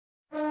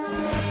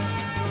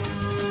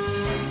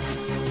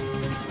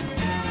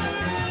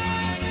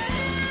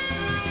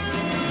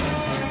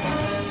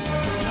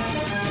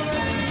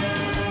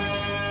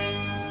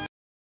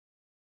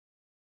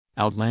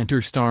Outlander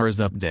Starz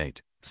update,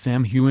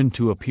 Sam Heughan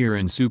to appear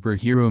in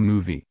superhero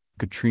movie,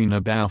 Caitriona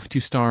Balfe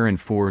to star in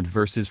Ford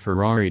vs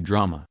Ferrari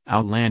drama.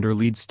 Outlander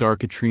lead star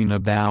Caitriona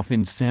Balfe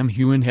and Sam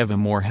Heughan have a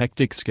more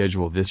hectic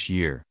schedule this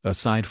year.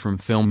 Aside from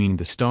filming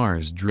the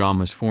Starz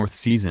drama's fourth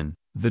season,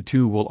 the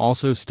two will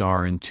also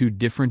star in two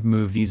different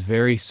movies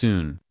very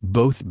soon.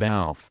 Both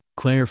Balfe,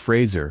 Claire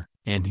Fraser,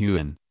 and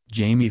Heughan,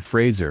 Jamie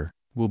Fraser,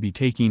 will be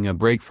taking a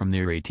break from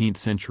their 18th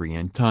century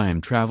and time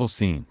travel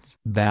scenes.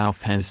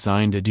 Balfe has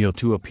signed a deal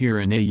to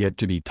appear in a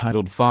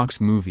yet-to-be-titled Fox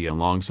movie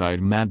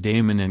alongside Matt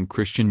Damon and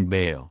Christian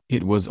Bale.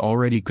 It was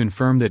already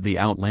confirmed that the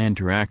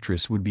Outlander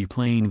actress would be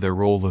playing the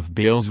role of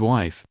Bale's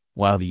wife,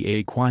 while the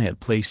A Quiet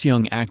Place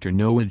young actor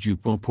Noah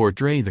Jupe will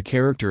portray the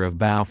character of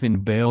Balfe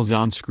and Bale's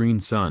on-screen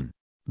son.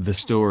 The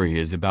story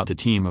is about a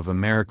team of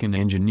American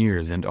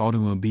engineers and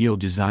automobile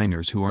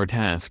designers who are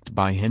tasked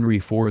by Henry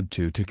Ford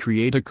to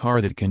create a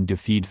car that can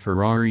defeat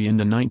Ferrari in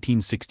the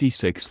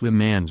 1966 Le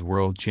Mans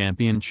World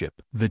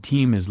Championship. The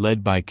team is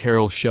led by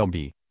Carroll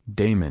Shelby,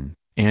 Damon,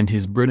 and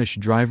his British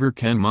driver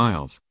Ken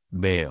Miles,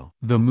 Bale.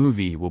 The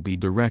movie will be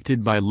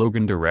directed by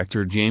Logan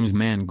director James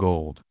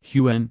Mangold.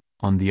 Heughan,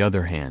 on the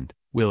other hand,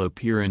 will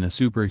appear in a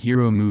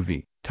superhero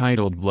movie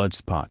titled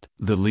Bloodspot.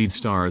 The lead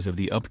stars of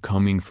the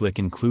upcoming flick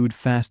include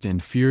Fast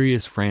and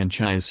Furious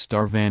franchise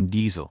star Vin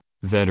Diesel,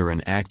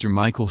 veteran actor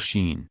Michael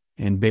Sheen,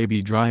 and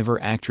Baby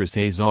Driver actress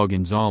Eiza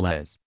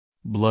Gonzalez.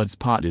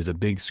 Bloodspot is a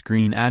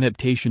big-screen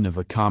adaptation of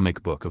a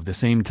comic book of the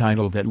same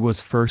title that was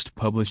first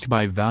published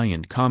by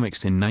Valiant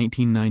Comics in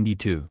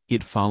 1992.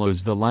 It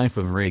follows the life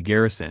of Ray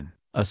Garrison,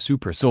 a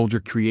super soldier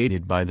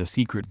created by the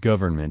secret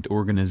government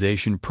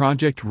organization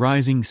Project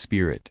Rising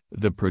Spirit.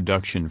 The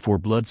production for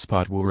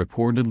Bloodspot will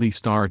reportedly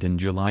start in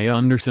July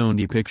under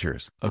Sony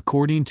Pictures.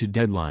 According to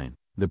Deadline,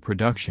 the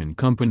production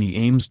company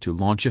aims to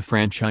launch a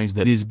franchise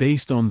that is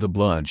based on the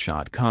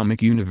Bloodshot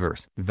comic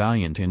universe.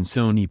 Valiant and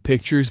Sony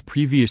Pictures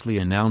previously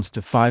announced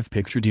a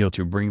 5-picture deal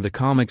to bring the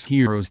comics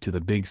heroes to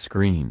the big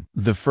screen.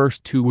 The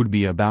first two would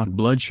be about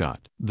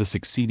Bloodshot, the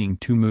succeeding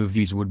two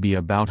movies would be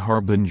about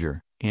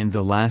Harbinger, and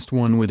the last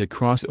one with a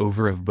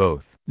crossover of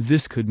both.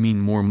 This could mean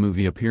more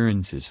movie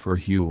appearances for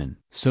Heughan.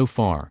 So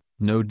far,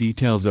 no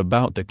details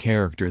about the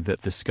character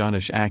that the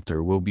Scottish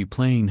actor will be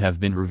playing have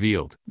been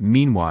revealed.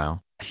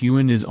 Meanwhile,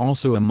 Heughan is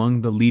also among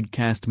the lead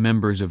cast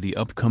members of the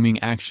upcoming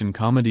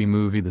action-comedy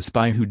movie The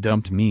Spy Who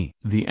Dumped Me.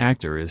 The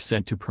actor is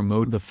set to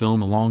promote the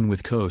film along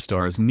with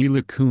co-stars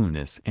Mila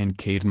Kunis and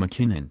Kate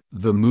McKinnon.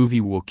 The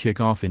movie will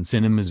kick off in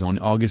cinemas on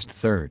August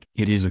 3rd.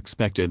 It is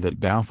expected that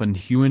Balfe and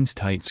Heughan's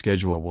tight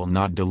schedule will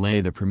not delay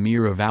the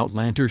premiere of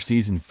Outlander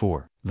Season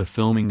 4. The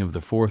filming of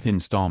the fourth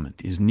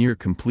installment is near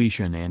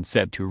completion and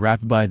set to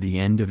wrap by the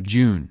end of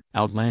June.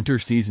 Outlander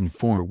Season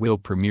 4 will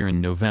premiere in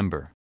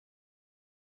November.